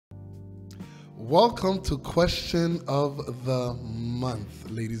Welcome to Question of the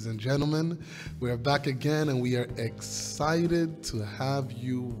Month, ladies and gentlemen. We are back again and we are excited to have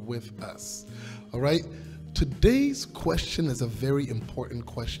you with us. All right, today's question is a very important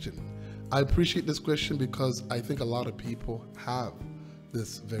question. I appreciate this question because I think a lot of people have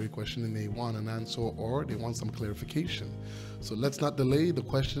this very question and they want an answer or they want some clarification. So let's not delay. The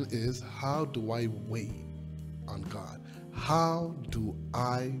question is, how do I wait on God? How do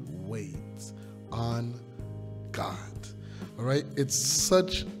I wait on God? All right, it's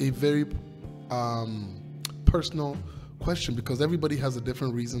such a very personal question because everybody has a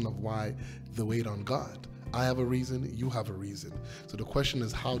different reason of why they wait on God. I have a reason, you have a reason. So the question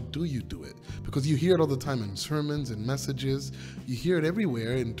is, how do you do it? Because you hear it all the time in sermons and messages. You hear it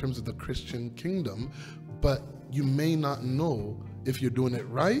everywhere in terms of the Christian kingdom, but you may not know if you're doing it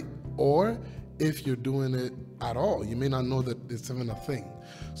right or if you're doing it at all. You may not know that it's even a thing.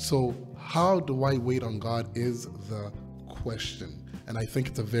 So how do I wait on God is the question. And I think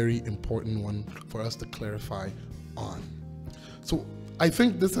it's a very important one for us to clarify on. So I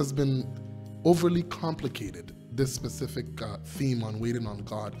think this has been overly complicated, this specific theme on waiting on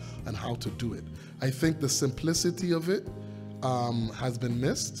God and how to do it. I think the simplicity of it has been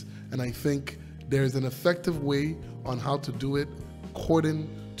missed. And I think there's an effective way on how to do it according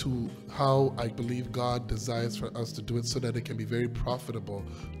to how I believe God desires for us to do it so that it can be very profitable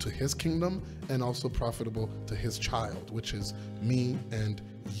to his kingdom and also profitable to his child, which is me and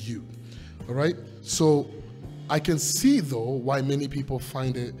you. All right. So I can see though why many people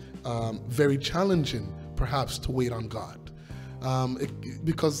find it very challenging perhaps to wait on God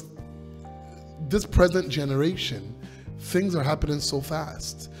because this present generation, things are happening so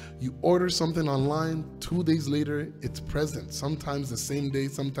fast. You order something online, 2 days later, it's present. Sometimes the same day,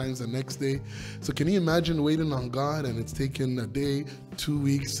 sometimes the next day. So can you imagine waiting on God and it's taken a day, 2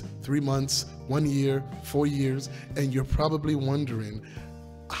 weeks, 3 months, 1 year, 4 years, and you're probably wondering,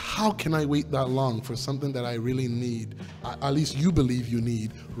 how can I wait that long for something that I really need, at least you believe you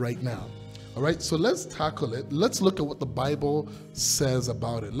need right now? All right, so let's tackle it. Let's look at what the Bible says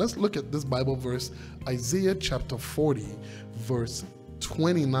about it. Let's look at this Bible verse, Isaiah chapter 40, verse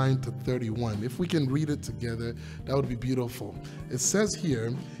 29 to 31. If we can read it together, that would be beautiful. It says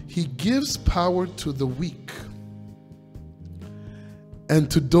here, he gives power to the weak,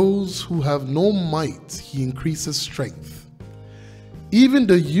 and to those who have no might, he increases strength. Even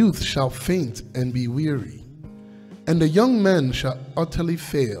the youth shall faint and be weary, and the young men shall utterly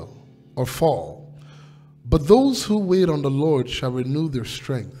fail or fall. But those who wait on the Lord shall renew their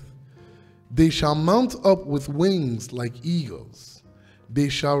strength. They shall mount up with wings like eagles. They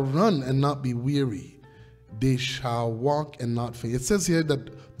shall run and not be weary. They shall walk and not faint. It says here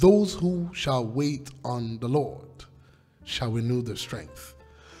that those who shall wait on the Lord shall renew their strength.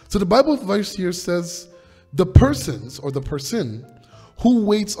 So the Bible verse here says the persons or the person who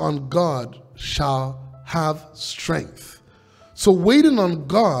waits on God shall have strength. So waiting on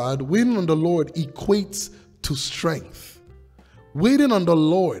God, waiting on the Lord equates to strength. Waiting on the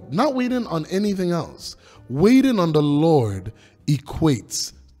Lord, not waiting on anything else. Waiting on the Lord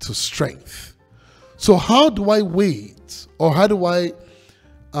equates to strength. So how do I wait, or how do I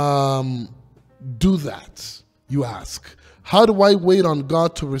do that, you ask? How do I wait on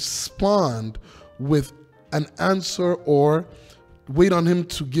God to respond with an answer or wait on him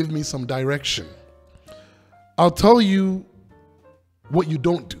to give me some direction? I'll tell you what you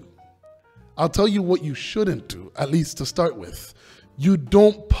don't do. I'll tell you what you shouldn't do, at least to start with. You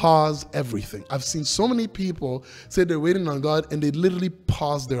don't pause everything. I've seen so many people say they're waiting on God and they literally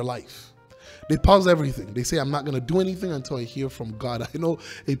pause their life. They pause everything. They say, I'm not going to do anything until I hear from God. I know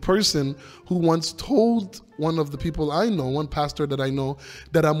a person who once told one of the people I know, one pastor that I know,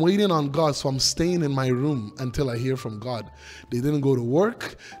 that I'm waiting on God, so I'm staying in my room until I hear from God. They didn't go to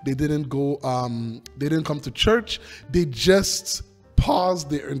work. They didn't go, they didn't come to church. They just paused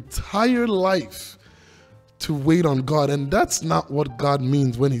their entire life to wait on God. And that's not what God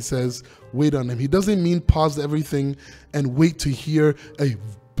means when he says wait on him. He doesn't mean pause everything and wait to hear a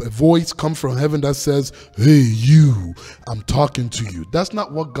voice come from heaven that says, hey, you, I'm talking to you. That's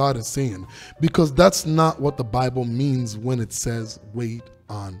not what God is saying, because that's not what the Bible means when it says wait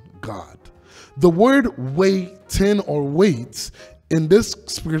on God. The word waiting or wait in this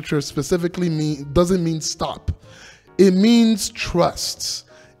scripture specifically doesn't mean stop. It means trust.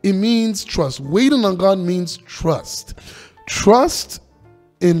 It means trust. Waiting on God means trust. Trust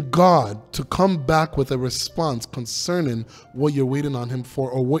in God to come back with a response concerning what you're waiting on him for,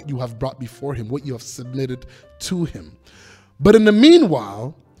 or what you have brought before him, what you have submitted to him. But in the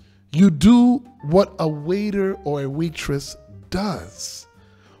meanwhile, you do what a waiter or a waitress does.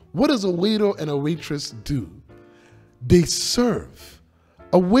 What does a waiter and a waitress do? They serve.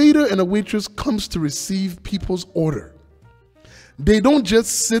 A waiter and a waitress comes to receive people's order. They don't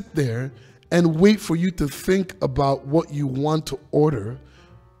just sit there and wait for you to think about what you want to order,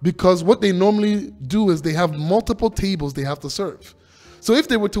 because what they normally do is they have multiple tables they have to serve. So if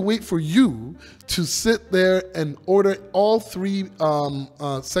they were to wait for you to sit there and order all three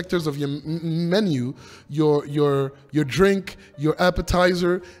sectors of your menu, your drink, your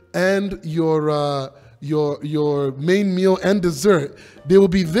appetizer, and your main meal and dessert, they will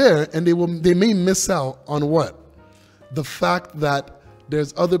be there, and they may miss out on what? The fact that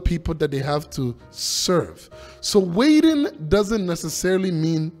there's other people that they have to serve. So waiting doesn't necessarily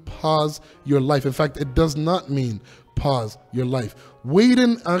mean pause your life. In fact, it does not mean pause your life.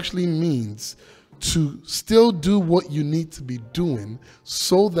 Waiting actually means to still do what you need to be doing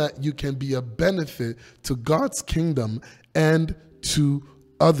so that you can be a benefit to God's kingdom and to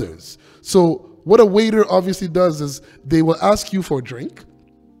others. So what a waiter obviously does is they will ask you for a drink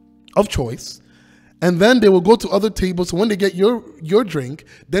of choice, and then they will go to other tables. So when they get your drink,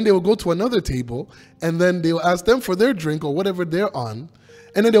 then they will go to another table, and then they will ask them for their drink or whatever they're on,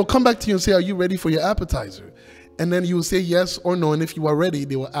 and then they'll come back to you and say, are you ready for your appetizer? And then you will say yes or no, and if you are ready,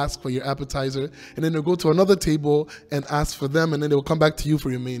 they will ask for your appetizer, and then they'll go to another table and ask for them, and then they will come back to you for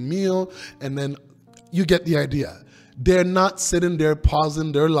your main meal, and then you get the idea. They're not sitting there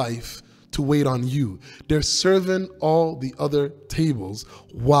pausing their life to wait on you. They're serving all the other tables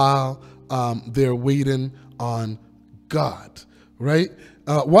while they're waiting on God, right?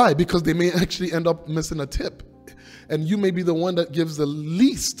 Why? Because they may actually end up missing a tip, and you may be the one that gives the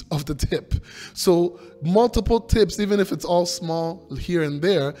least of the tip. So multiple tips, even if it's all small here and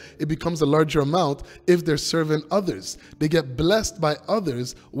there, it becomes a larger amount if they're serving others. They get blessed by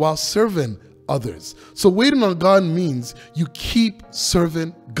others while serving others. So waiting on God means you keep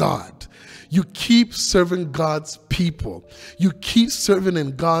serving God. You keep serving God's people. You keep serving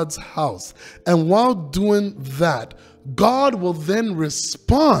in God's house. And while doing that, God will then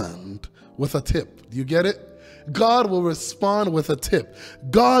respond with a tip. Do you get it? God will respond with a tip.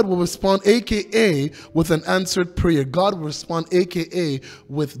 God will respond, aka with an answered prayer. God will respond, aka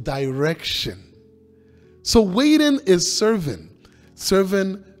with direction. So waiting is serving.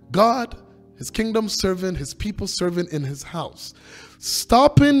 Serving God, His kingdom, serving His people, serving in His house.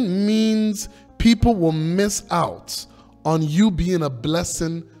 Stopping means people will miss out on you being a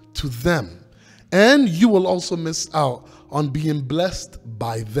blessing to them. And you will also miss out on being blessed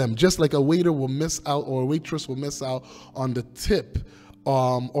by them. Just like a waiter will miss out, or a waitress will miss out on the tip,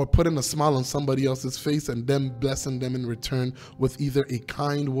 or putting a smile on somebody else's face and them blessing them in return with either a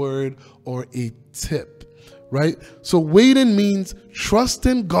kind word or a tip, right? So waiting means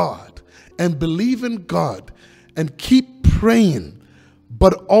trusting God and believing God and keep praying,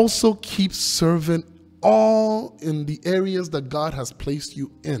 but also keep serving all in the areas that God has placed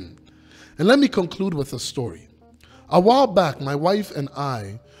you in. And let me conclude with a story. A while back, my wife and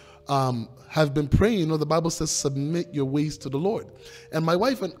I have been praying. You know, the Bible says, submit your ways to the Lord. And my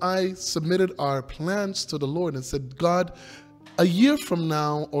wife and I submitted our plans to the Lord and said, God, a year from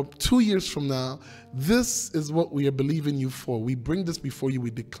now or 2 years from now, this is what we are believing you for. We bring this before you.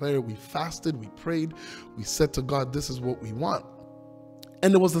 We declare, we fasted, we prayed, we said to God, this is what we want.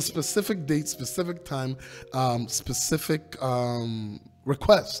 And there was a specific date, specific time, specific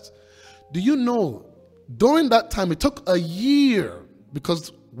request. Do you know, during that time, it took a year,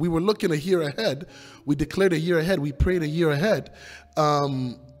 because we were looking a year ahead. We declared a year ahead. We prayed a year ahead.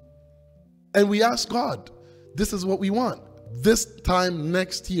 And we asked God, this is what we want. This time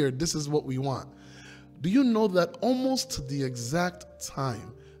next year, this is what we want. Do you know that almost to the exact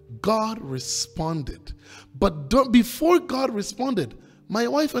time, God responded? But before God responded, my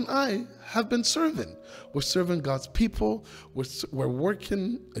wife and I have been serving. We're serving God's people. We're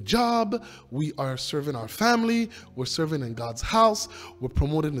working a job. We are serving our family. We're serving in God's house. We're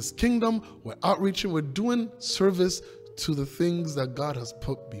promoting His kingdom. We're outreaching. We're doing service to the things that God has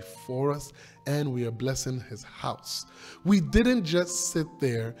put before us, and we are blessing His house. We didn't just sit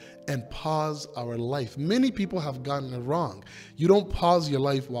there and pause our life. Many people have gotten it wrong. You don't pause your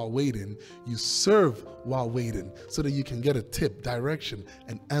life while waiting. You serve while waiting so that you can get a tip, direction,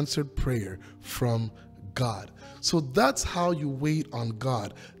 and answered prayer from God. So that's how you wait on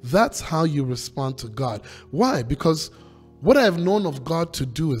God. That's how you respond to God. Why? Because what I have known of God to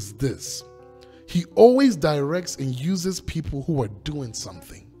do is this. He always directs and uses people who are doing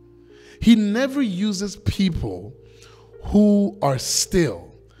something. He never uses people who are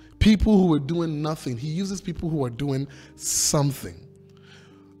still, people who are doing nothing. He uses people who are doing something.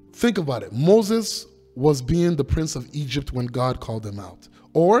 Think about it. Moses was being the prince of Egypt when God called him out.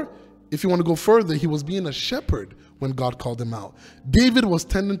 Or if you want to go further, he was being a shepherd when God called him out. David was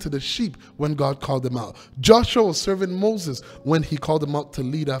tending to the sheep when God called him out. Joshua was serving Moses when he called him out to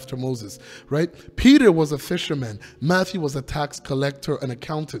lead after Moses, right? Peter was a fisherman. Matthew was a tax collector and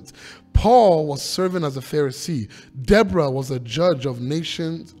accountant. Paul was serving as a Pharisee. Deborah was a judge of a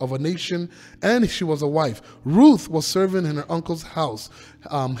nation, and she was a wife. Ruth was serving in her uncle's house,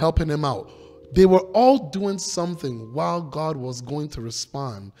 helping him out. They were all doing something while God was going to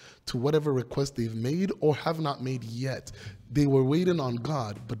respond to whatever request they've made or have not made yet. They were waiting on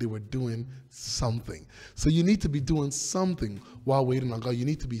God, but they were doing something. So you need to be doing something while waiting on God. You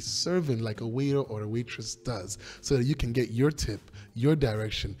need to be serving like a waiter or a waitress does, so that you can get your tip, your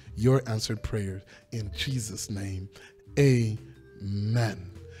direction, your answered prayer. In Jesus' name,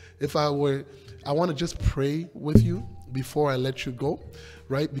 amen. I want to just pray with you before I let you go,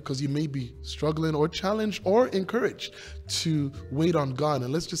 right? Because you may be struggling or challenged or encouraged to wait on God.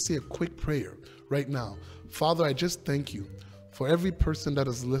 And let's just say a quick prayer right now. Father, I just thank you for every person that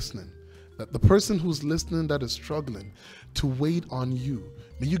is listening, that the person who's listening that is struggling to wait on you.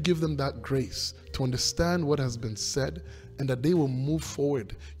 May you give them that grace to understand what has been said, and that they will move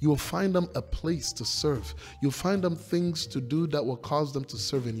forward. You will find them a place to serve. You'll find them things to do that will cause them to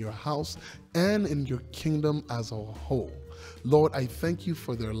serve in your house and in your kingdom as a whole. Lord, I thank you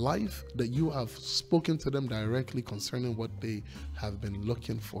for their life, that you have spoken to them directly concerning what they have been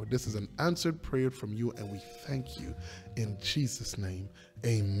looking for. This is an answered prayer from you, and we thank you. In Jesus' name,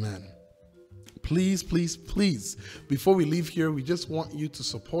 amen. Please, please, please, before we leave here, we just want you to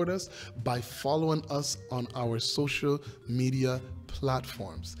support us by following us on our social media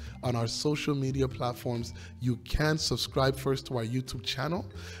platforms. On our social media platforms, you can subscribe first to our YouTube channel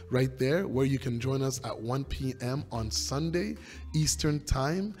right there, where you can join us at 1 p.m. on Sunday Eastern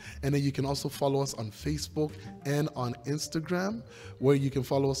time. And then you can also follow us on Facebook and on Instagram, where you can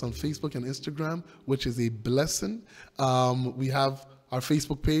follow us on Facebook and Instagram, which is a blessing. We have our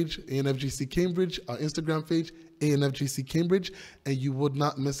Facebook page, ANFGC Cambridge, our Instagram page, ANFGC Cambridge, and you would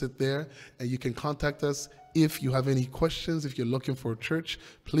not miss it there. And you can contact us if you have any questions. If you're looking for a church,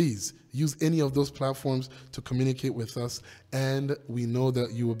 please use any of those platforms to communicate with us. And we know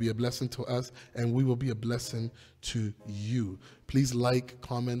that you will be a blessing to us, and we will be a blessing to you. Please like,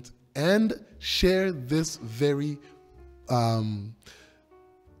 comment, and share this very thing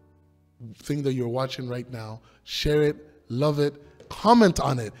that you're watching right now. Share it, love it, comment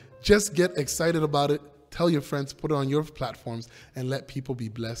on it. Just get excited about it. Tell your friends, put it on your platforms, and let people be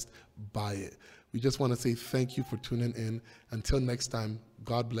blessed by it. We just want to say thank you for tuning in. Until next time,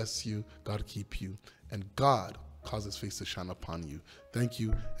 God bless you, God keep you, and God cause his face to shine upon you. Thank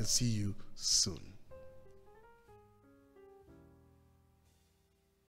you, and see you soon.